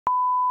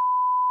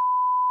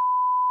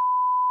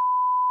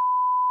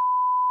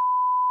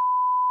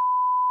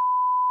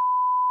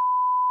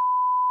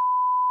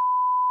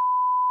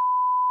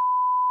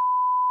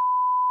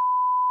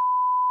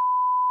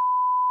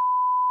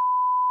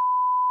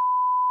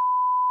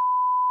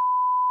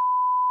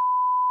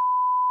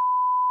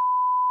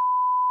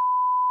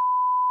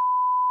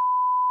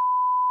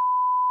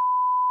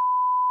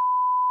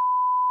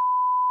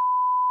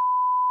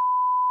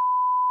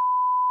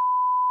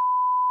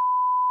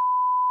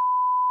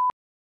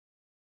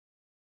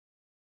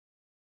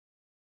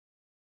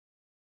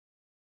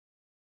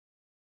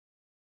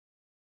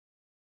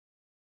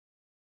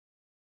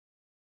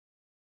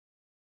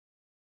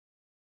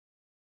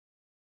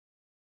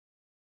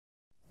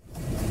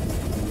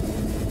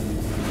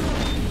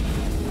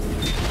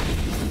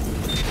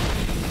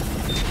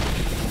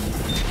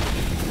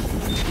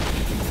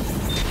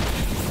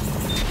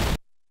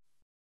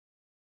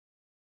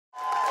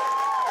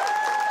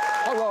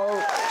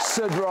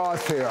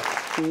here.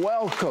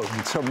 Welcome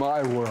to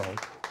my world,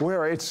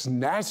 where it's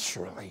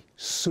naturally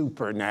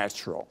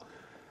supernatural.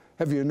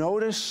 Have you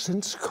noticed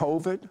since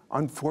COVID,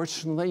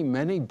 unfortunately,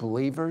 many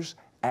believers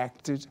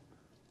acted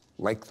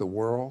like the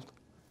world?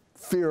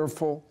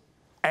 Fearful,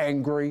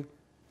 angry,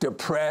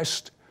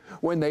 depressed.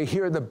 When they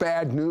hear the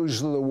bad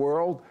news of the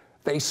world,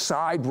 they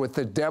side with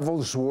the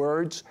devil's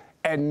words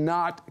and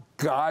not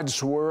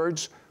God's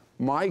words.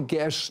 My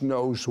guest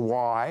knows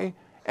why,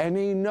 and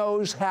he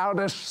knows how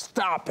to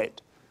stop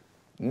it.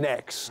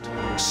 Next.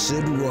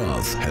 Sid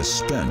Roth has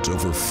spent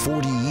over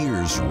 40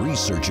 years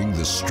researching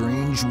the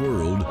strange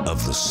world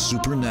of the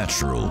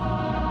supernatural.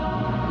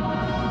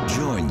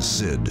 Join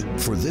Sid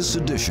for this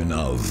edition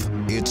of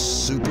It's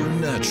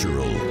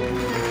Supernatural.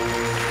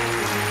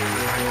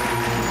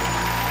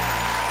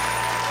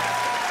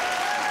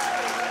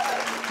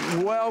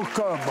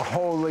 Welcome,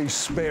 Holy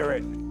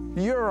Spirit.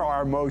 You're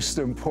our most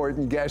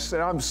important guest,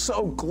 and I'm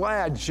so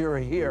glad you're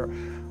here.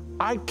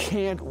 I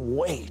can't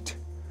wait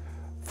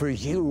for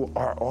you,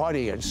 our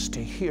audience,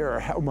 to hear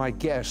how my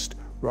guest,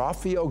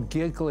 Raphael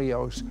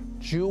Giglio's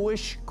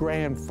Jewish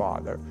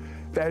grandfather,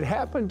 that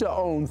happened to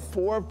own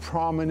 4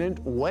 prominent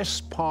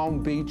West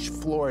Palm Beach,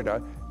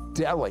 Florida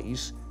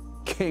delis,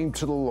 came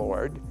to the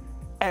Lord,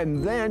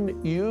 and then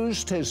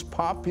used his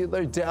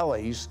popular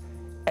delis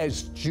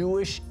as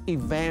Jewish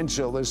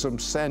evangelism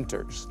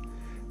centers.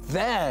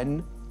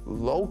 Then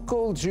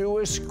local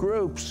Jewish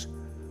groups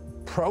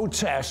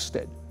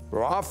protested.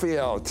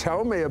 Raphael,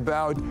 tell me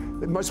about,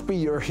 it must be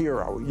your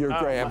hero, your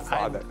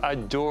grandfather. I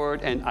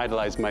adored and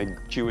idolized my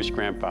Jewish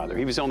grandfather.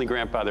 He was the only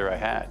grandfather I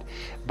had.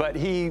 But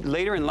he,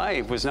 later in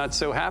life, was not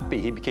so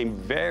happy. He became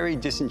very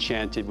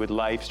disenchanted with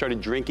life,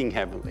 started drinking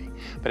heavily.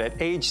 But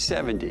at age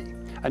 70,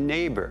 a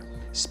neighbor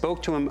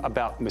spoke to him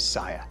about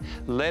Messiah,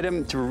 led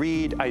him to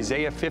read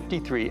Isaiah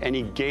 53, and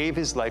he gave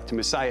his life to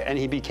Messiah, and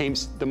he became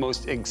the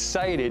most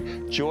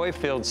excited,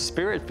 joy-filled,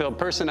 spirit-filled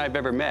person I've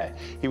ever met.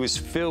 He was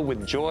filled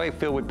with joy,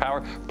 filled with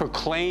power,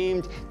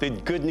 proclaimed the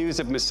good news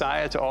of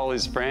Messiah to all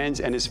his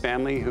friends and his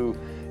family who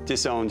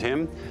disowned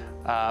him.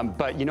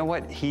 But you know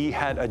what? He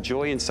had a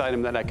joy inside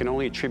him that I can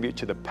only attribute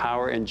to the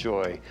power and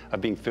joy of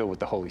being filled with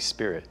the Holy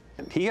Spirit.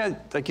 He had,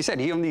 like you said,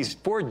 he owned these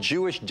 4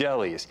 Jewish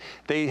delis.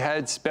 They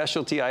had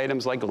specialty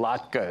items like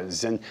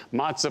latkes and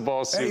matzo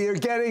ball soup. Hey, you're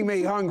getting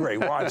me hungry,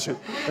 watch it.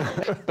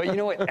 But you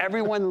know what?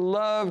 Everyone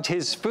loved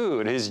his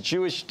food. His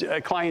Jewish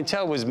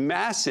clientele was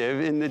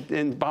massive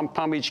in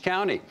Palm Beach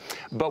County.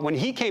 But when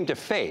he came to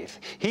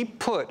faith, he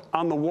put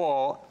on the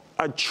wall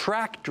a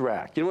tract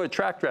rack. You know what a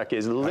tract rack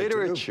is?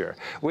 Literature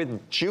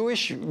with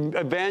Jewish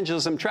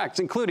evangelism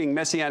tracts, including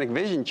Messianic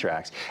Vision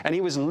tracts. And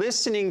he was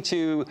listening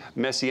to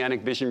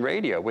Messianic Vision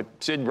Radio with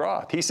Sid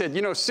Roth. He said,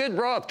 you know, Sid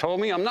Roth told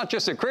me I'm not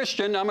just a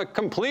Christian, I'm a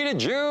completed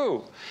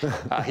Jew.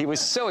 He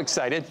was so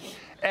excited.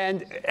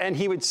 And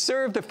he would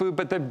serve the food,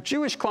 but the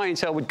Jewish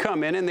clientele would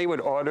come in and they would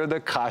order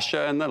the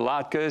kasha and the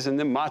latkes and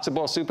the matzo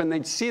ball soup, and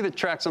they'd see the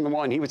tracts on the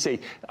wall, and he would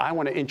say, I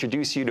want to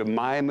introduce you to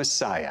my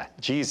Messiah,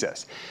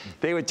 Jesus.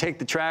 They would take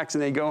the tracts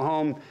and they'd go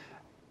home,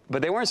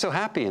 but they weren't so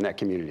happy in that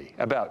community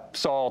about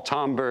Saul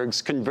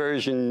Tomberg's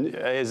conversion,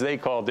 as they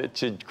called it,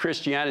 to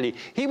Christianity.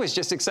 He was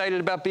just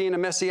excited about being a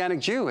Messianic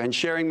Jew and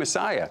sharing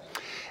Messiah.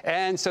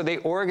 And so they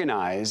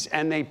organized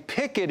and they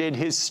picketed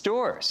his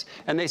stores.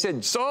 And they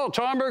said, Saul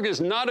Tomberg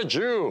is not a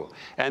Jew.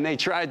 And they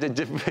tried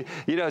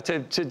to,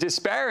 to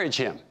disparage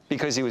him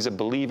because he was a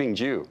believing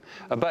Jew.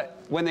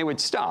 But when they would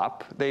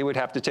stop, they would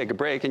have to take a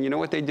break. And you know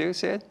what they do,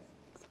 Sid?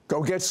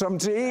 Go get some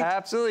to eat?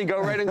 Absolutely. Go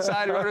right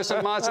inside and order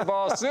some matzo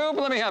ball soup.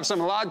 Let me have some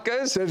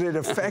latkes. Did it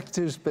affect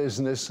his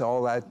business,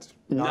 all that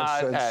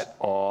nonsense? Not at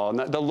all.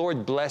 The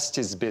Lord blessed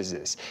his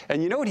business.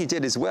 And you know what he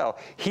did as well?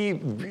 He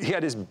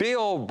had his big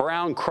old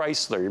brown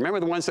Chrysler. You remember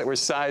the ones that were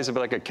size of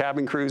like a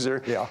cabin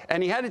cruiser? Yeah.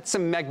 And he had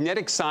some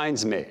magnetic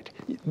signs made.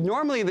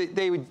 Normally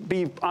they would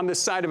be on the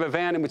side of a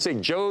van and would say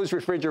Joe's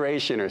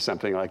Refrigeration or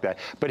something like that.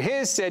 But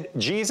his said,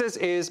 Jesus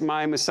is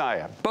my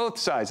Messiah. Both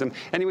sides of them.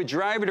 And he would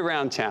drive it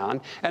around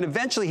town. And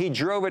eventually he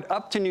drove it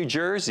up to New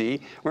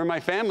Jersey, where my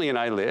family and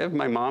I live,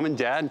 my mom and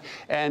dad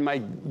and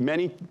my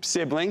many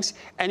siblings.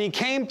 And he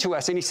came to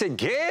us and he said,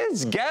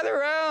 kids, gather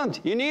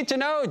around. You need to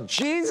know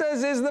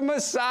Jesus is the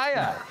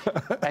Messiah.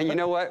 And you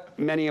know what?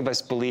 Many of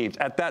us believed.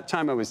 At that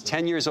time, I was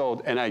 10 years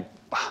old, and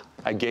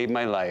I gave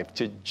my life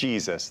to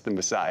Jesus, the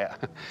Messiah.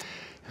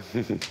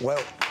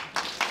 Well,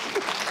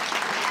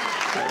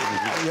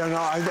 you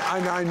know,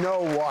 I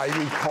know why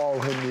you call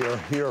him your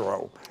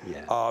hero.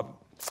 Yeah.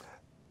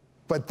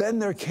 But then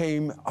there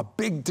came a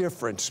big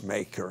difference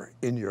maker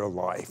in your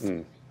life.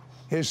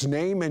 His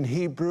name in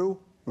Hebrew,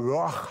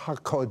 Ruach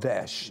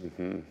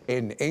HaKodesh.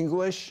 In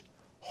English,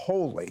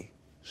 Holy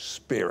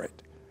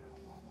Spirit.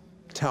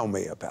 Tell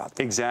me about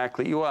that.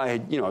 Exactly. Well, I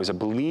was a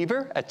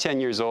believer at 10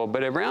 years old,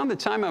 but around the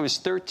time I was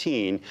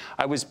 13,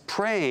 I was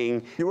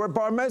praying. You were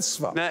bar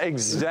mitzvah.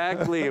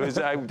 Exactly.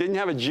 I didn't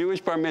have a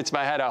Jewish bar mitzvah.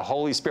 I had a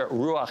Holy Spirit,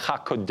 Ruach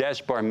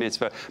HaKodesh bar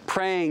mitzvah,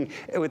 praying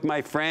with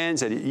my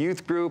friends at a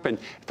youth group and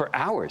for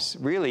hours,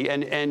 really.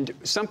 And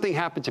something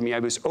happened to me. I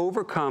was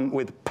overcome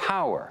with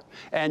power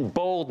and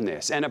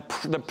boldness and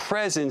the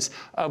presence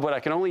of what I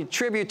can only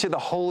attribute to the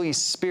Holy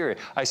Spirit.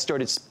 I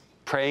started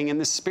praying in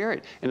the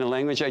Spirit, in a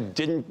language I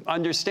didn't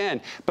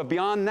understand. But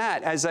beyond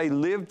that, as I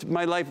lived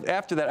my life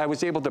after that, I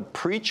was able to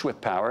preach with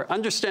power,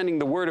 understanding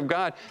the Word of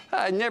God.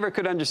 I never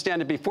could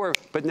understand it before,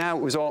 but now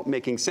it was all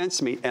making sense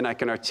to me, and I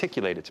can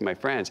articulate it to my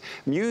friends.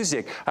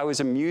 Music, I was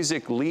a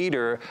music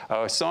leader,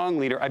 a song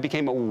leader. I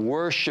became a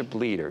worship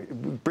leader,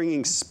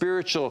 bringing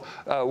spiritual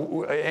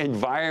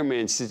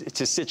environments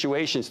to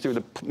situations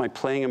through my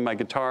playing of my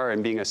guitar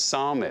and being a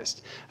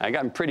psalmist. I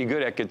got pretty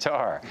good at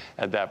guitar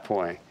at that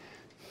point.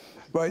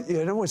 But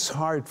it's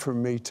hard for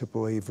me to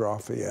believe,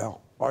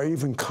 Raphael, or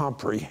even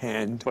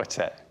comprehend. What's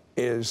that?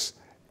 Is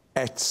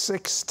at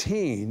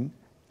 16,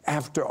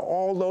 after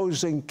all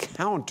those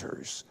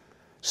encounters,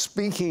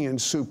 speaking in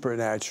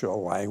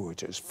supernatural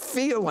languages,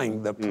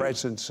 feeling the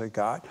presence of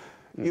God,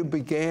 you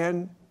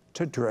began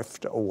to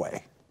drift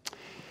away.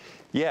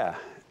 Yeah.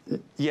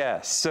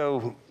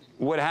 So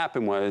what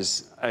happened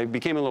was I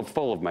became a little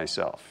full of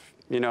myself.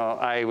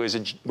 I was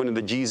one of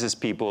the Jesus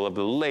people of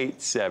the late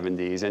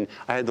 70s, and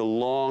I had the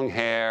long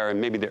hair and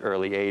maybe the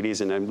early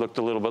 80s, and I looked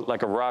a little bit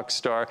like a rock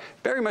star,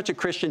 very much a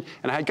Christian,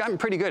 and I had gotten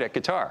pretty good at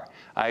guitar.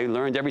 I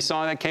learned every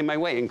song that came my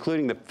way,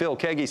 including the Phil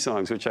Keaggy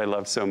songs, which I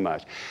love so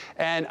much.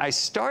 And I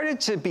started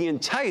to be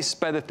enticed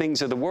by the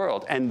things of the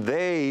world, and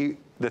the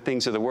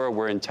things of the world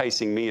were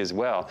enticing me as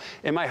well.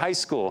 In my high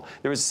school,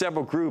 there was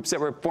several groups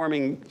that were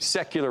forming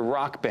secular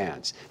rock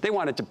bands. They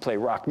wanted to play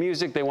rock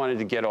music. They wanted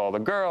to get all the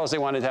girls. They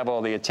wanted to have all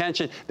the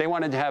attention. They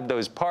wanted to have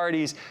those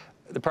parties.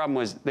 The problem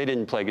was they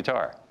didn't play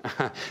guitar.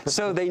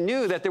 So they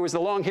knew that there was the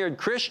long-haired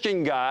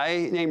Christian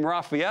guy named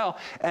Raphael,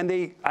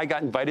 and I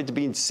got invited to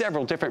be in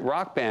several different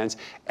rock bands.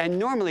 And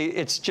normally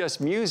it's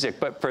just music,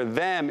 but for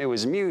them it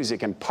was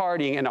music and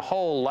partying and a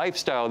whole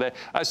lifestyle that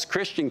us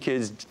Christian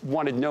kids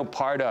wanted no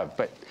part of.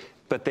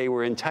 But they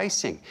were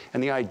enticing.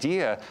 And the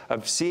idea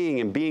of seeing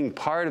and being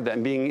part of that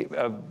and being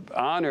an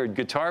honored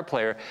guitar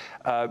player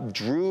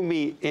drew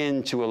me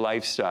into a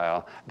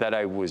lifestyle that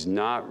I was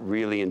not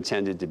really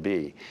intended to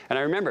be. And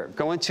I remember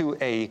going to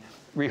a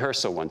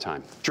rehearsal one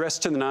time,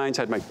 dressed to the nines,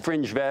 had my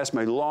fringe vest,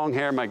 my long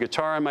hair, my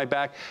guitar on my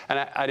back, and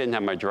I didn't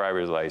have my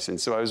driver's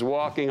license. So I was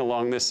walking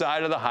along the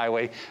side of the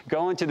highway,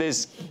 going to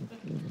this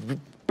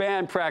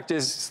band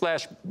practice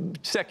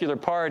 / secular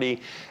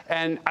party,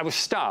 and I was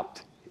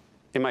stopped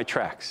in my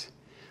tracks,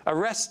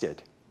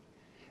 arrested.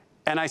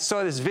 And I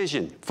saw this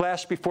vision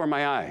flash before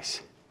my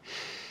eyes.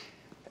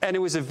 And it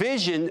was a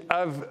vision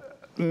of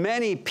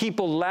many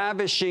people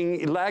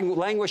languishing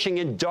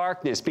in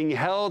darkness, being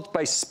held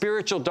by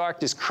spiritual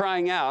darkness,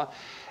 crying out,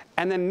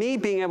 and then me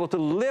being able to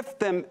lift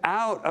them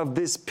out of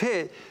this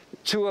pit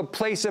to a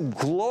place of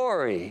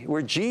glory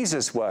where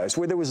Jesus was,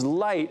 where there was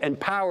light and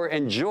power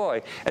and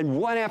joy. And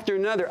one after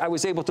another, I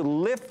was able to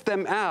lift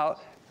them out,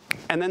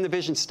 and then the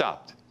vision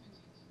stopped.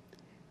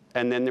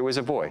 And then there was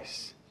a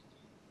voice.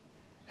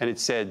 And it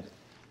said,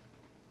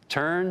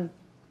 "Turn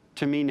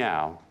to me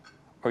now,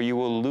 or you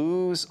will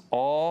lose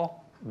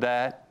all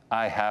that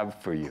I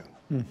have for you."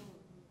 And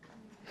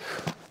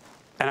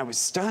I was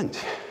stunned.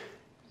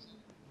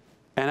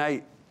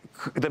 And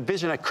the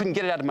vision, I couldn't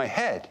get it out of my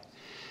head.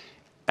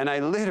 And I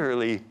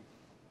literally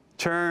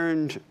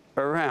turned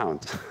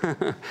around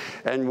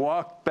and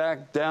walked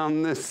back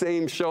down the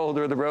same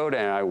shoulder of the road,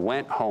 and I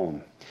went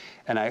home.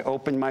 And I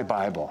opened my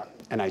Bible,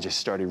 and I just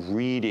started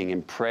reading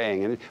and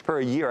praying. And for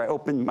a year, I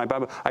opened my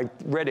Bible. I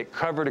read it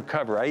cover to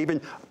cover. I even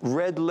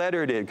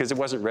red-lettered it, because it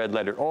wasn't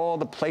red-lettered, all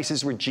the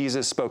places where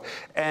Jesus spoke.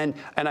 And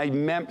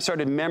I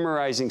started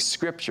memorizing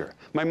Scripture.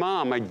 My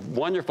mom, my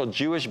wonderful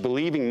Jewish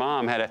believing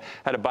mom, had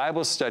a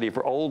Bible study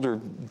for older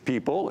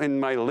people in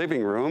my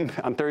living room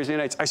on Thursday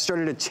nights. I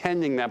started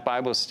attending that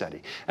Bible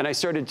study, and I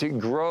started to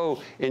grow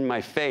in my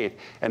faith.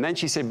 And then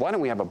she said, "Why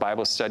don't we have a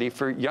Bible study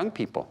for young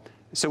people?"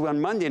 So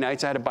on Monday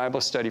nights, I had a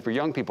Bible study for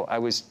young people. I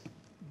was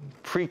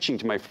preaching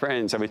to my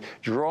friends. I was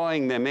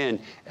drawing them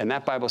in, and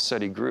that Bible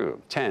study grew.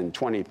 10,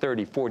 20,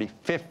 30, 40,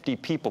 50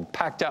 people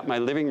packed out my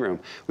living room.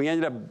 We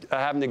ended up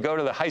having to go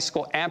to the high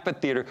school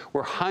amphitheater,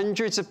 where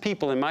hundreds of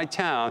people in my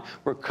town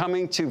were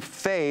coming to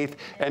faith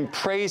and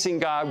praising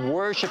God,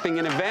 worshiping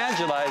and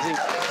evangelizing,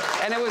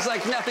 and it was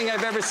like nothing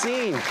I've ever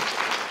seen.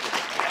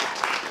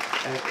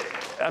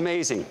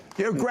 Amazing.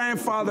 Your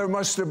grandfather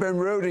must have been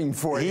rooting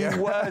for you. He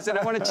was, and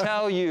I want to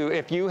tell you,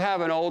 if you have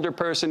an older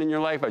person in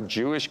your life, a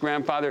Jewish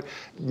grandfather,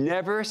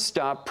 never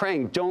stop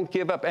praying. Don't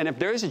give up. And if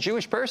there is a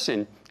Jewish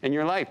person in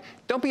your life,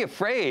 don't be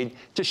afraid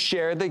to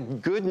share the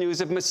good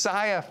news of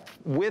Messiah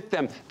with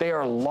them. They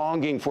are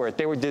longing for it.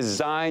 They were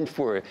designed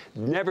for it.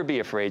 Never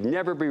be afraid.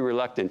 Never be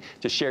reluctant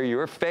to share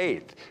your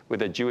faith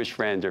with a Jewish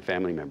friend or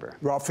family member.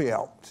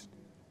 Raphael,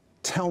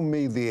 tell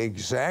me the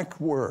exact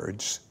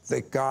words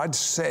that God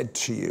said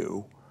to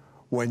you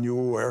when you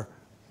were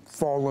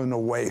fallen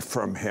away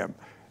from him.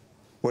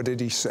 What did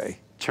he say?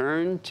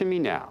 Turn to me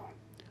now,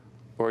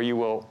 or you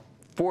will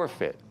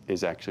forfeit,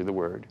 is actually the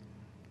word,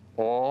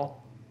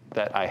 all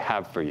that I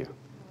have for you.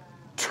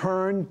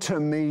 Turn to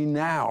me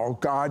now,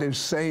 God is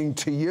saying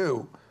to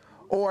you,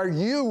 or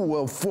you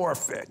will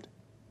forfeit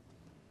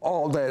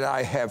all that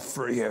I have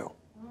for you.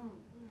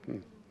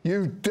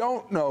 You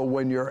don't know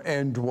when your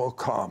end will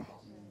come,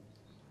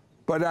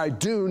 but I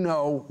do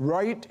know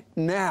right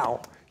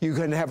now you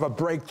can have a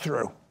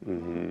breakthrough.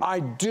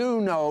 I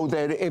do know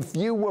that if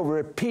you will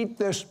repeat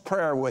this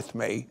prayer with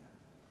me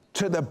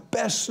to the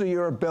best of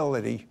your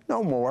ability,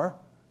 no more.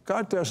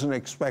 God doesn't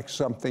expect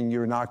something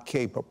you're not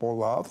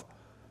capable of.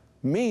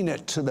 Mean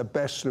it to the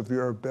best of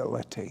your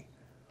ability.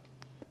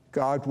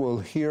 God will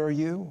hear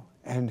you,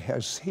 and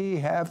has he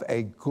have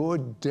a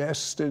good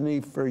destiny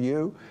for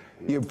you?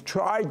 You've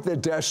tried the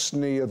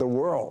destiny of the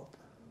world.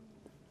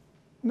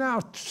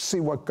 Now see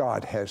what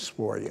God has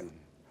for you.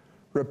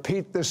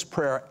 Repeat this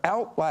prayer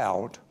out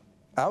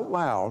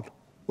loud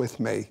with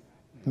me.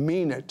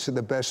 Mean it to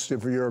the best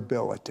of your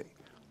ability.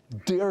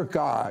 Dear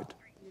God,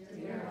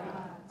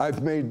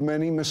 I've made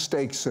many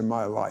mistakes in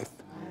my life,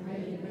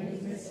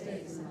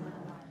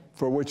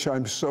 for which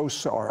I'm so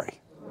sorry.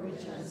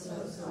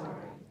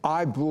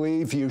 I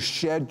believe you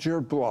shed your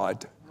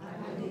blood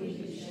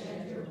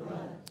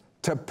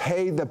to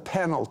pay the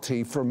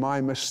penalty for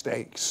my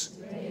mistakes.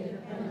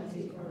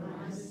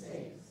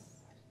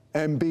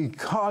 And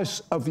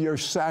because of your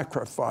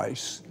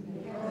sacrifice,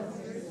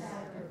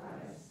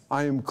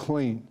 I am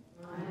clean.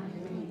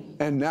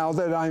 And now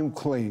that I'm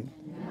clean,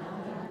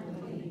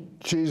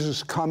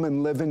 Jesus, come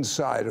and live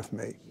inside of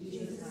me.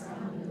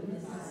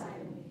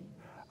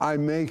 I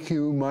make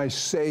you my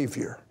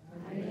Savior.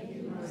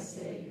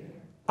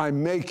 I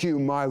make you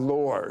my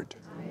Lord.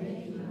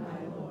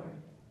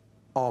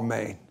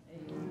 Amen.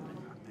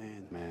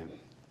 Amen.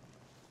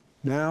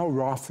 Now,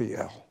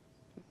 Raphael,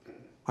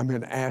 I'm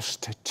going to ask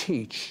to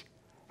teach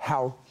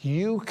how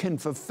you can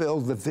fulfill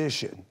the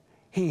vision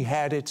he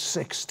had at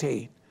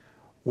 16.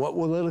 What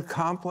will it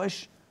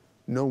accomplish?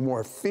 No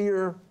more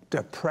fear,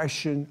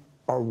 depression,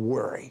 or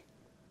worry.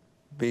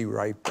 Be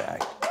right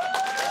back.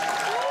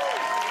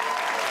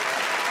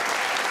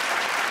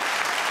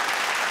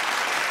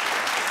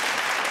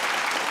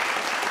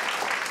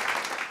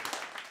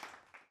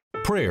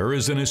 Prayer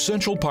is an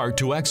essential part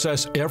to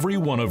access every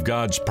one of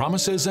God's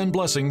promises and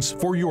blessings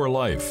for your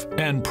life.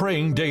 And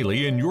praying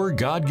daily in your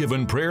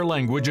God-given prayer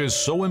language is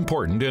so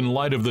important in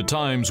light of the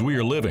times we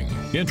are living.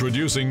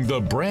 Introducing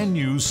the brand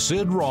new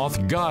Sid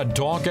Roth God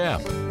Talk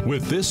app.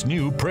 With this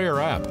new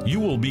prayer app, you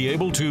will be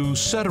able to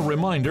set a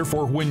reminder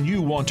for when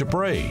you want to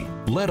pray.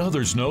 Let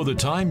others know the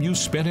time you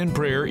spent in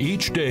prayer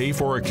each day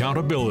for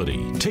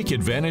accountability. Take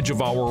advantage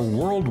of our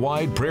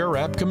worldwide prayer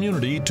app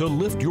community to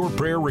lift your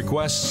prayer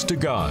requests to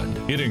God.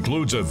 It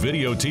includes a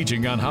video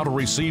teaching on how to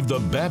receive the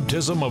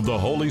baptism of the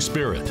Holy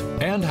Spirit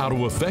and how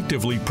to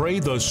effectively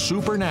pray the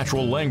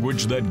supernatural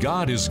language that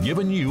God has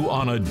given you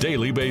on a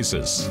daily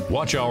basis.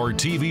 Watch our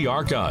TV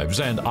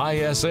archives and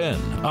ISN,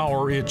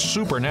 our It's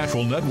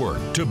Supernatural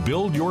network, to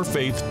build your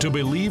faith to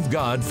believe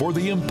God for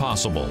the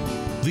impossible.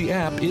 The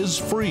app is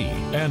free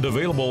and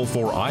available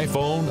for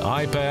iPhone,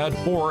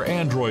 iPad, or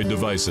Android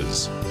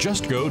devices.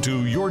 Just go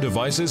to your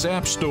device's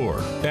app store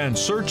and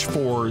search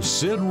for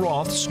Sid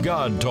Roth's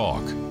God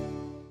Talk.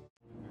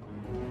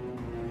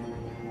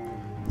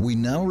 We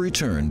now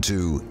return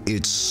to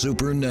It's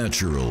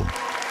Supernatural.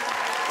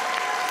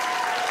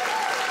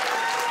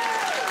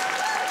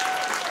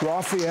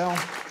 Raphael,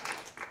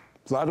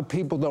 a lot of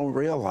people don't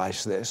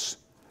realize this,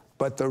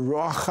 but the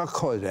Ruach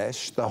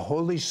HaKodesh, the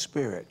Holy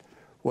Spirit,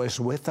 was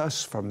with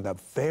us from the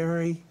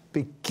very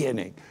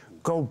beginning.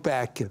 Go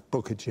back to the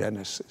book of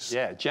Genesis.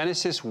 Yeah,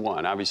 Genesis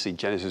 1, obviously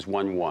Genesis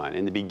 1:1.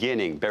 In the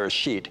beginning,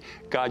 Bereshit,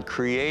 God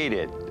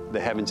created the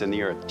heavens and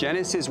the earth.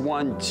 Genesis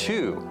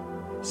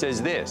 1:2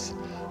 says this,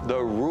 the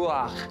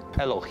Ruach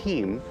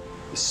Elohim,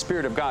 the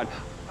Spirit of God,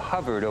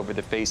 hovered over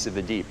the face of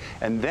the deep.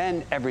 And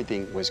then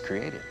everything was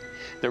created.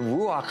 The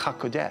Ruach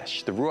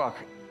HaKodesh, the Ruach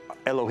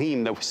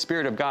Elohim, the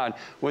Spirit of God,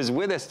 was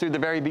with us through the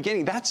very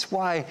beginning. That's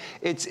why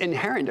it's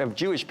inherent of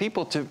Jewish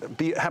people to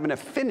have an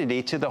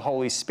affinity to the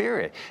Holy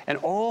Spirit. And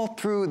all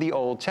through the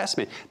Old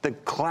Testament, the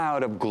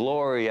cloud of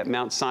glory at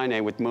Mount Sinai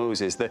with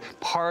Moses, the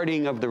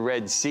parting of the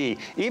Red Sea,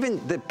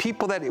 even the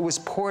people that it was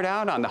poured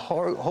out on, the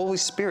Holy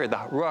Spirit, the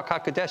Ruach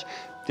HaKodesh.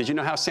 Did you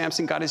know how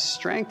Samson got his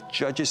strength?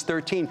 Judges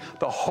 13,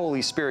 the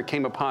Holy Spirit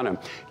came upon him.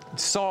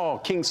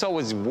 King Saul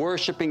was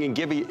worshiping in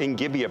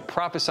Gibeah,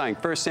 prophesying.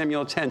 1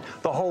 Samuel 10,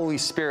 the Holy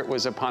Spirit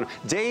was upon him.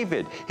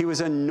 David, he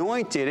was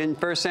anointed in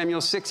 1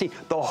 Samuel 16,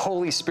 the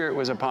Holy Spirit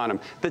was upon him.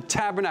 The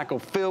tabernacle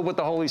filled with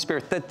the Holy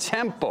Spirit. The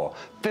temple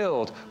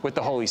filled with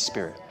the Holy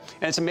Spirit.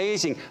 And it's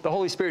amazing. The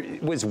Holy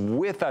Spirit was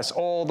with us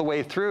all the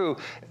way through.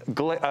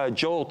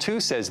 Joel 2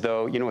 says,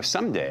 though, you know,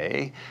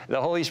 someday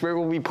the Holy Spirit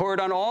will be poured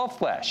on all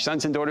flesh.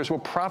 Sons and daughters will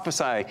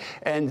prophesy.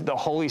 And the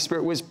Holy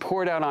Spirit was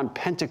poured out on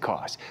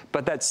Pentecost.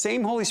 But that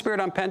same Holy Spirit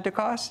on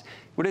Pentecost,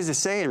 what does it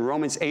say in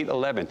Romans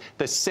 8:11?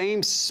 The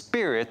same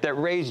Spirit that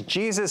raised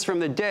Jesus from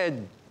the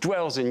dead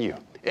dwells in you.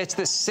 It's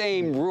the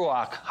same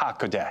Ruach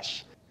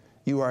HaKodesh.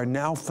 You are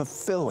now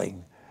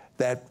fulfilling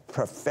that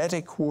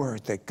prophetic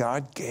word that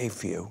God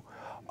gave you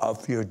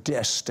of your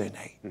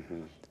destiny.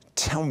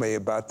 Tell me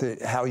about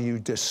how you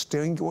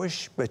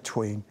distinguish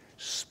between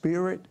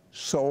spirit,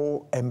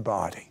 soul, and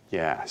body.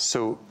 Yeah,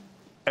 so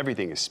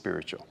everything is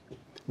spiritual.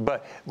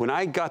 But when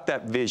I got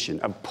that vision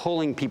of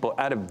pulling people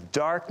out of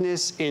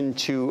darkness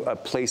into a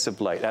place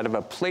of light, out of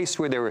a place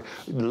where they were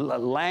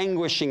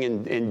languishing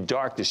in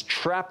darkness,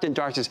 trapped in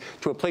darkness,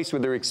 to a place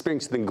where they were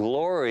experiencing the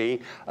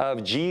glory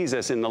of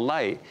Jesus in the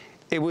light,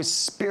 it was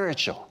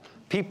spiritual.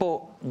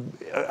 People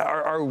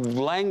are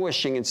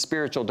languishing in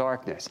spiritual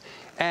darkness.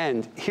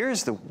 And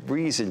here's the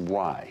reason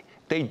why.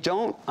 They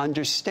don't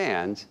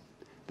understand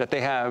that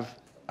they have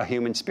a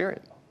human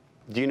spirit.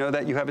 Do you know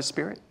that you have a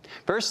spirit?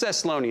 1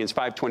 Thessalonians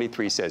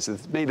 5:23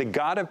 says, may the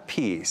God of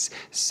peace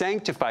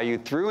sanctify you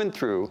through and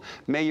through.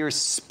 May your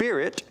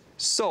spirit,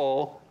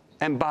 soul,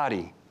 and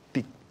body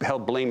be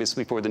held blameless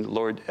before the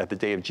Lord at the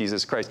day of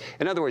Jesus Christ.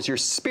 In other words, your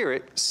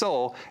spirit,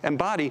 soul, and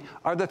body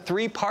are the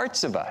three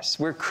parts of us.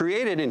 We're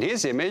created in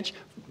His image,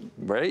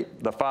 right?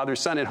 The Father,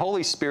 Son, and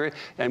Holy Spirit,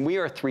 and we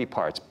are three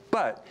parts.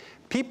 But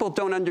people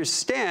don't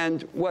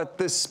understand what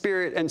the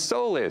spirit and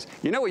soul is.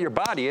 You know what your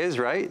body is,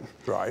 right?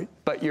 Right.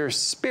 But your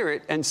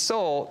spirit and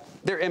soul,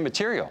 they're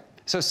immaterial.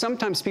 So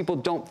sometimes people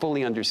don't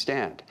fully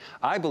understand.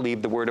 I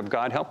believe the Word of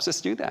God helps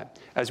us do that.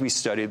 As we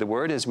study the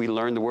Word, as we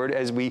learn the Word,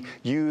 as we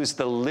use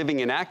the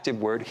living and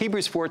active Word,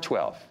 Hebrews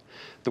 4:12.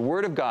 The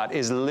Word of God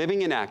is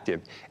living and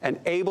active and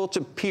able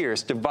to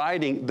pierce,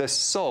 dividing the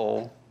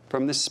soul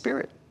from the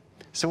spirit.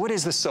 So what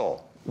is the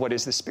soul? What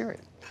is the spirit?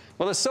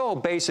 Well, the soul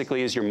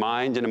basically is your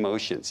mind and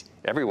emotions.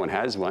 Everyone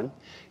has one.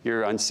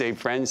 Your unsaved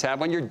friends have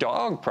one. Your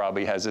dog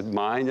probably has a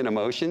mind and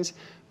emotions,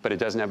 but it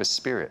doesn't have a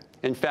spirit.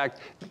 In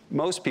fact,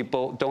 most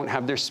people don't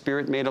have their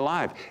spirit made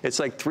alive. It's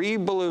like three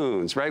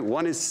balloons, right?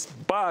 One is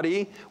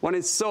body, one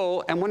is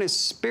soul, and one is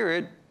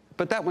spirit,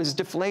 but that one's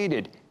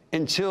deflated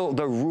until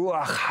the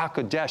Ruach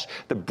HaKodesh,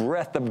 the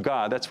breath of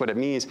God, that's what it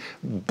means,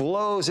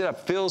 blows it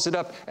up, fills it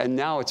up, and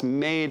now it's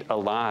made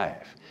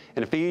alive.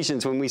 In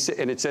Ephesians, when we say,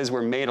 and it says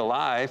we're made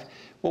alive,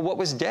 well, what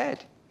was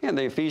dead? Yeah,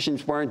 the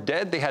Ephesians weren't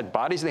dead. They had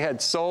bodies, they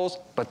had souls,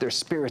 but their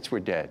spirits were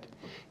dead.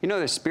 You know,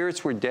 their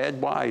spirits were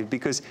dead. Why?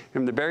 Because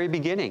from the very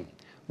beginning,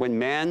 when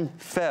man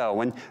fell,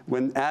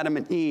 when Adam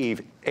and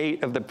Eve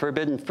ate of the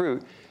forbidden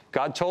fruit,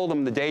 God told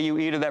them, the day you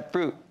eat of that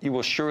fruit, you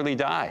will surely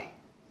die.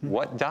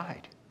 What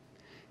died?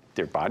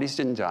 Their bodies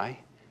didn't die.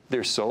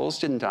 Their souls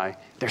didn't die.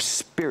 Their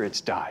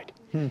spirits died.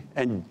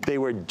 And they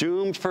were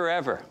doomed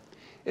forever.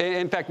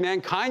 In fact,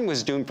 mankind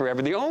was doomed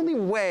forever. The only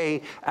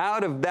way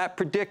out of that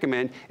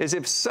predicament is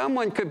if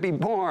someone could be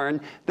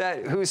born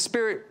whose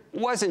spirit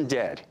wasn't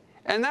dead.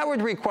 And that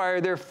would require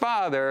their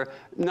father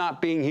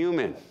not being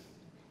human.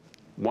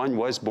 One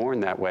was born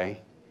that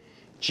way,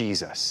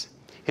 Jesus.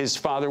 His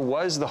father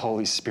was the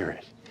Holy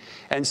Spirit.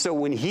 And so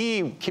when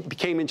he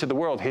came into the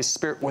world, his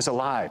spirit was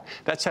alive.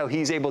 That's how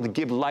he's able to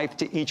give life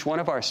to each one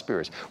of our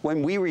spirits.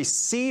 When we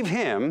receive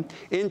him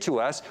into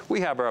us, we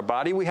have our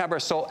body, we have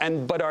our soul,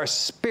 but our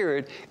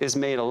spirit is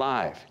made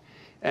alive.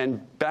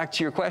 And back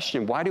to your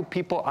question, why do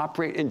people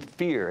operate in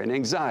fear and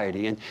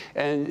anxiety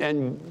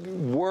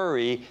and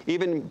worry?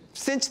 Even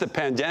since the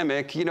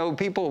pandemic, you know,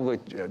 people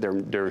with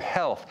their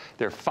health,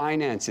 their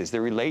finances,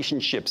 their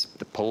relationships,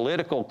 the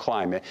political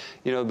climate,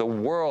 you know, the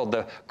world,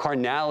 the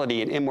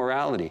carnality and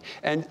immorality.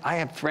 And I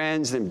have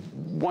friends and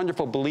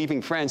wonderful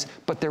believing friends,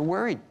 but they're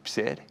worried,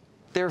 Sid.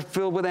 They're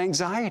filled with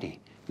anxiety.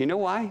 You know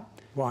why?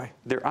 Why?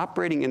 They're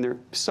operating in their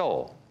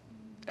soul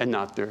and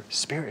not their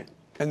spirit.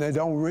 And they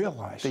don't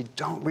realize. They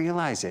don't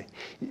realize it.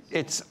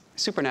 It's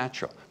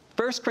supernatural.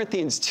 1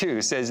 Corinthians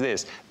 2 says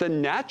this, the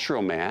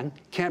natural man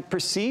can't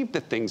perceive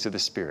the things of the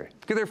Spirit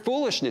because they're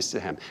foolishness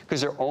to him,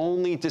 because they're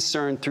only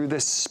discerned through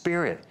the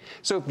Spirit.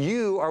 So if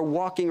you are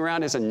walking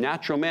around as a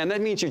natural man,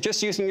 that means you're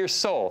just using your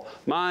soul,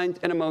 mind,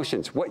 and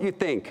emotions, what you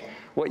think,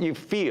 what you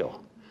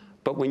feel.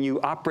 But when you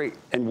operate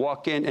and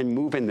walk in and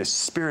move in the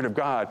Spirit of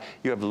God,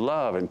 you have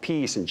love and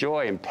peace and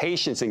joy and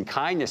patience and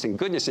kindness and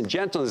goodness and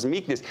gentleness and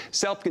meekness,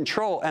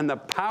 self-control, and the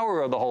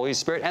power of the Holy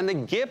Spirit and the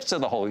gifts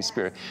of the Holy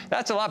Spirit.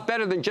 That's a lot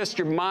better than just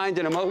your mind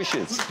and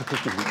emotions. You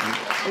teach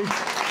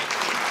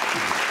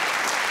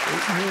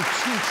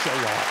a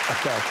lot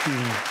about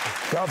being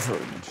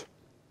governed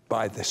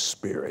by the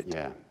Spirit.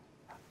 Yeah.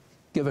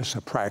 Give us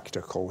a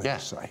practical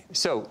insight.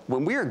 So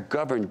when we are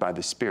governed by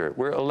the Spirit,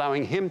 we're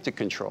allowing him to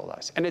control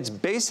us. And it's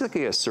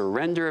basically a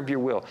surrender of your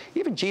will.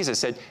 Even Jesus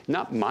said,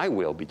 not my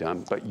will be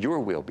done, but your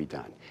will be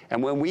done.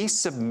 And when we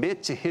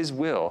submit to his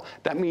will,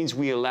 that means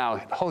we allow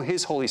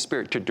his Holy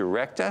Spirit to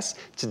direct us,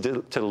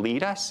 to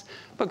lead us.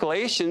 But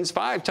Galatians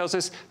 5 tells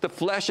us the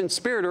flesh and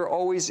spirit are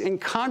always in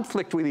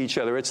conflict with each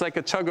other. It's like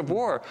a tug of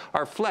war.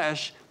 Our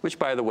flesh, which,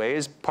 by the way,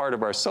 is part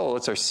of our soul,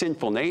 it's our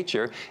sinful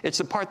nature. It's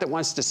the part that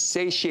wants to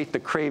satiate the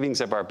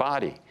cravings of our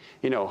body.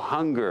 You know,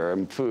 hunger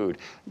and food,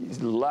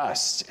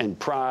 lust and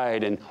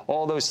pride and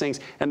all those things.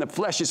 And the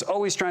flesh is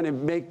always trying to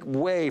make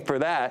way for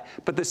that.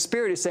 But the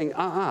spirit is saying,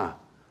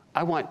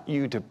 I want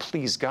you to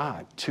please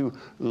God, to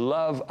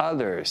love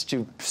others,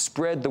 to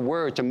spread the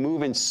word, to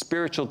move in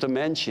spiritual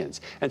dimensions.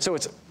 And so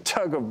it's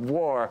tug of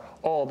war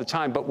all the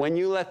time. But when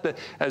you let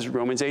as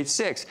Romans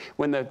 8:6,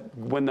 when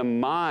the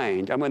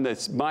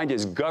mind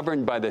is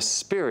governed by the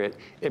Spirit,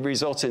 it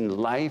results in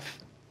life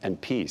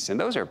and peace. And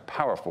those are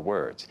powerful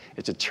words.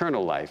 It's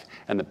eternal life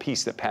and the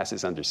peace that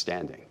passes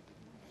understanding.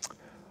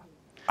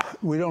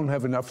 We don't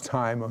have enough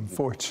time,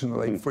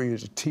 unfortunately, for you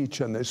to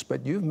teach on this,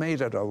 but you've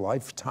made it a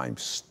lifetime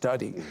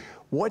study.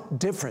 What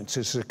difference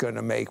is it going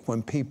to make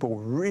when people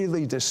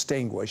really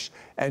distinguish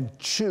and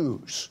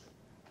choose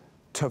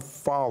to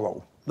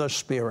follow the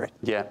Spirit?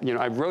 Yeah, you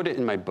know, I wrote it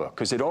in my book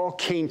because it all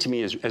came to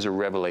me as a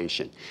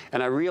revelation.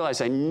 And I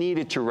realized I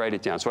needed to write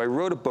it down. So I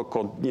wrote a book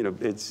called, you know,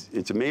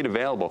 it's made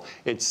available.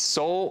 It's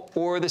Soul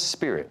or the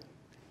Spirit.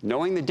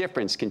 Knowing the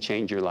difference can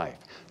change your life.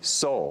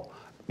 Soul,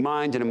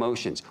 mind and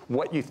emotions,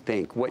 what you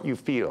think, what you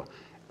feel.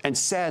 And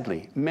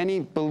sadly,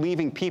 many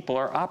believing people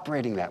are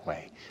operating that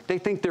way. They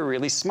think they're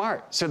really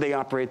smart, so they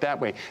operate that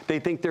way. They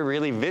think they're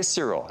really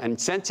visceral and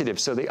sensitive,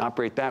 so they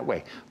operate that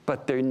way.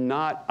 But they're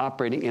not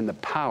operating in the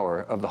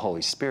power of the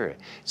Holy Spirit.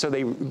 So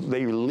they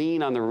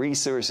lean on the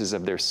resources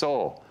of their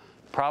soul.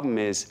 Problem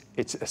is,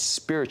 it's a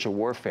spiritual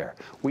warfare.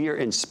 We are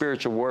in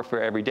spiritual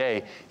warfare every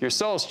day. Your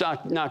soul's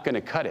not going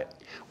to cut it.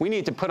 We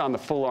need to put on the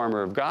full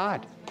armor of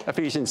God,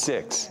 Ephesians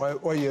 6.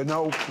 Well, you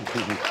know,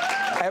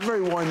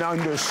 everyone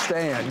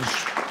understands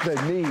the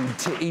need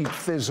to eat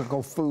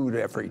physical food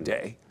every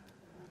day.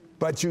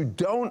 But you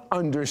don't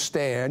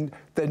understand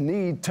the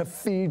need to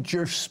feed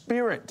your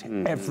spirit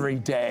every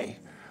day.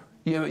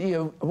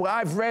 Well,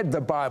 I've read the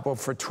Bible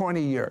for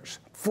 20 years,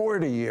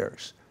 40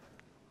 years.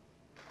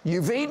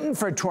 You've eaten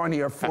for 20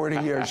 or 40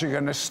 years. You're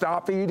going to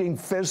stop eating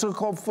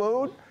physical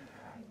food?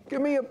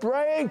 Give me a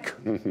break.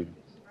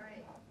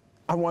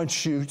 I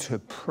want you to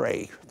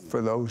pray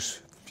for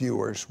those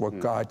viewers, what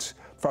God's,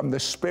 from the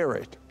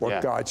Spirit,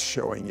 what God's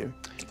showing you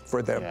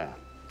for them. Yeah,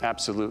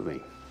 absolutely.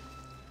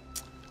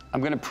 I'm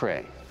going to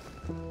pray.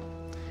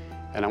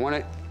 And I want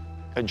to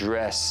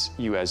address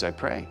you as I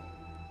pray.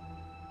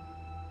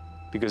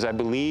 Because I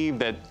believe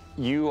that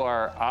you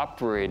are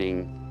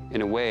operating in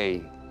a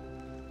way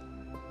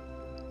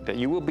that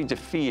you will be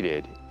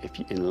defeated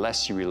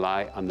unless you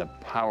rely on the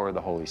power of the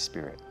Holy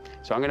Spirit.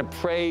 So I'm going to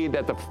pray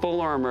that the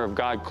full armor of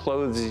God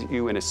clothes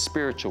you in a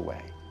spiritual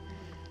way,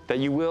 that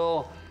you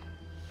will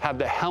have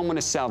the helmet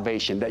of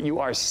salvation, that you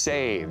are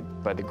saved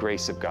by the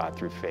grace of God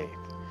through faith.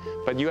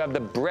 But you have the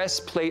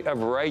breastplate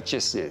of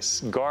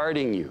righteousness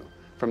guarding you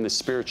from the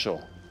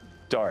spiritual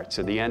darts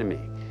of the enemy,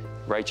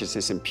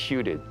 righteousness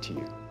imputed to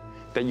you.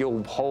 That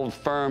you'll hold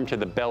firm to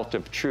the belt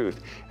of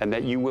truth, and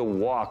that you will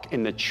walk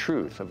in the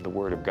truth of the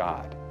Word of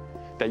God.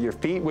 That your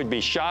feet would be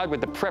shod with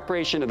the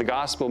preparation of the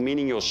gospel,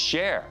 meaning you'll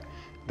share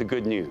the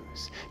good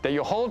news. That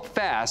you'll hold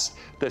fast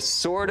the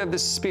sword of the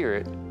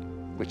Spirit,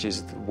 which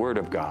is the Word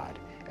of God,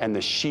 and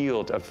the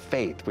shield of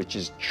faith, which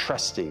is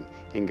trusting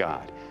in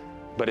God.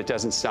 But it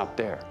doesn't stop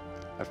there.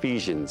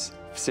 Ephesians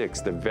 6,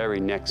 the very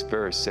next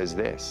verse, says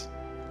this.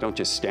 Don't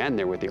just stand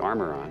there with the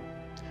armor on.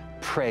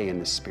 Pray in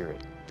the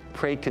Spirit.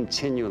 Pray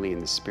continually in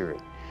the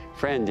Spirit.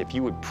 Friend, if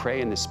you would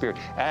pray in the Spirit,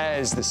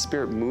 as the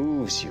Spirit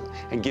moves you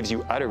and gives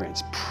you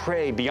utterance,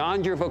 pray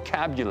beyond your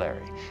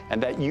vocabulary,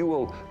 and that you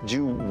will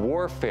do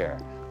warfare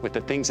with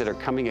the things that are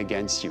coming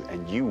against you,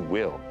 and you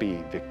will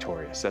be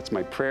victorious. That's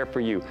my prayer for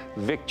you.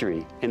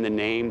 Victory in the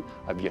name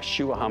of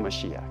Yeshua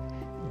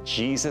HaMashiach,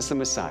 Jesus the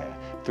Messiah,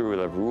 through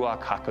the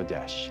Ruach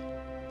HaKodesh,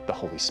 the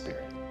Holy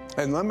Spirit.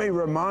 And let me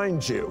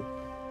remind you,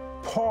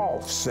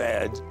 Paul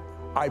said,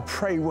 I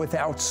pray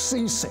without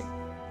ceasing.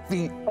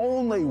 The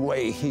only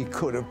way he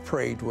could have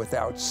prayed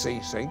without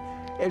ceasing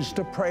is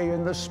to pray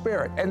in the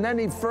Spirit. And then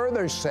he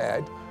further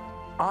said,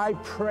 I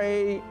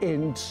pray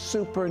in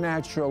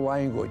supernatural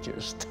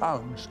languages,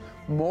 tongues,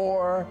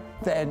 more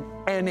than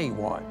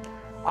anyone.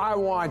 I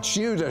want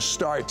you to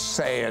start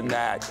saying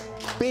that.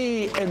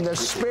 Be in the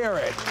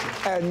Spirit,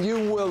 and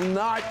you will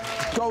not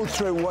go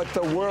through what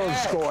the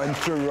world's going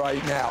through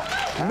right now.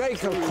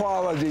 Make a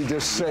quality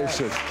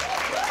decision.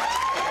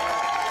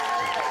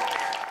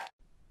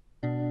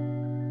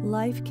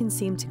 Life can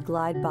seem to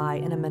glide by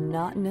in a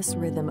monotonous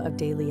rhythm of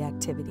daily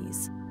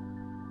activities.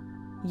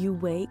 You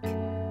wake,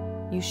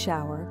 you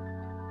shower,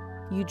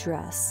 you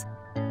dress,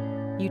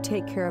 you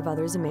take care of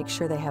others and make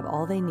sure they have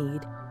all they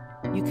need,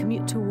 you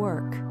commute to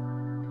work,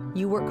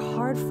 you work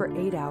hard for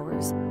 8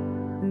 hours,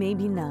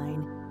 maybe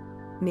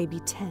 9, maybe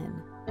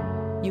 10.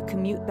 You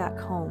commute back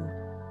home,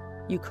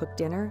 you cook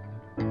dinner,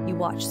 you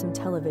watch some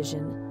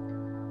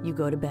television, you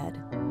go to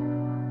bed.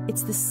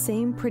 It's the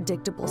same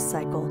predictable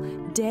cycle,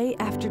 day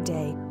after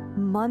day,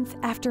 month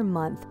after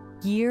month,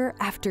 year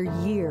after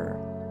year.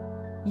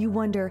 You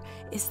wonder,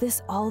 is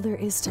this all there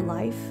is to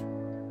life?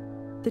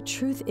 The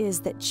truth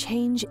is that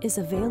change is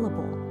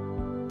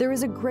available. There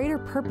is a greater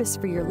purpose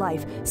for your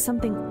life,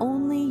 something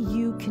only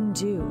you can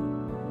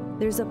do.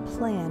 There's a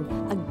plan,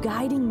 a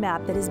guiding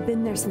map that has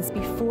been there since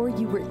before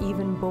you were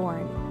even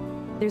born.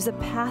 There's a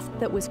path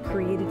that was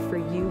created for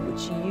you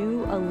which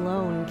you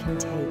alone can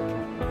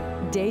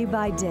take. Day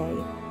by day,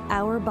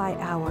 hour by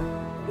hour,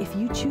 if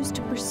you choose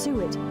to pursue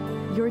it,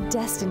 your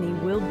destiny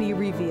will be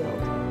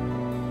revealed.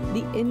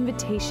 The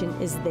invitation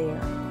is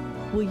there.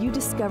 Will you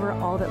discover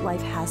all that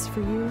life has for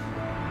you?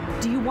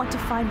 Do you want to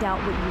find out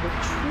what you were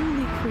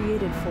truly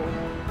created for?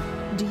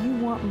 Do you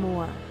want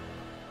more?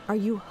 Are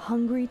you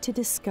hungry to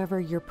discover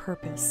your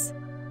purpose?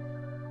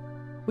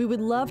 We would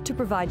love to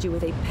provide you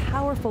with a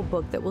powerful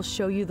book that will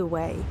show you the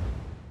way.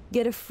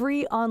 Get a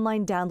free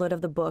online download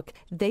of the book,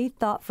 They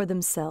Thought for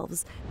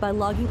Themselves, by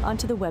logging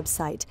onto the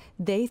website,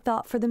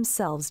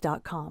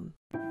 theythoughtforthemselves.com.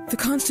 The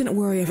constant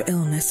worry of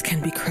illness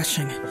can be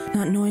crushing.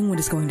 Not knowing what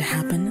is going to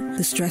happen,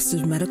 the stress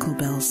of medical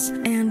bills,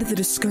 and the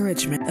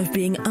discouragement of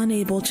being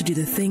unable to do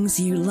the things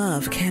you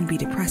love can be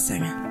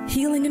depressing.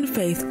 Healing and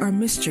faith are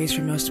mysteries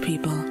for most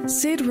people.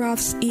 Sid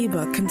Roth's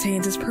ebook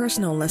contains his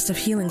personal list of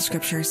healing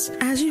scriptures.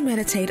 As you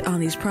meditate on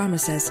these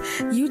promises,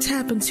 you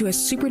tap into a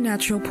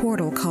supernatural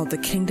portal called the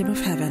Kingdom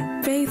of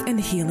Heaven. Faith and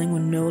healing will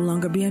no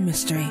longer be a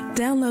mystery.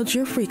 Download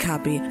your free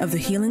copy of the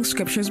Healing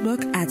Scriptures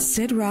book at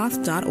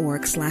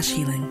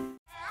sidroth.org/healing.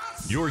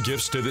 Your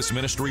gifts to this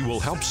ministry will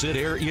help Sid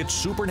air It's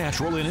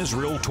Supernatural in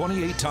Israel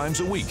 28 times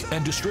a week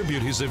and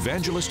distribute his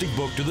evangelistic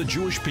book to the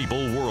Jewish people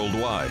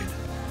worldwide.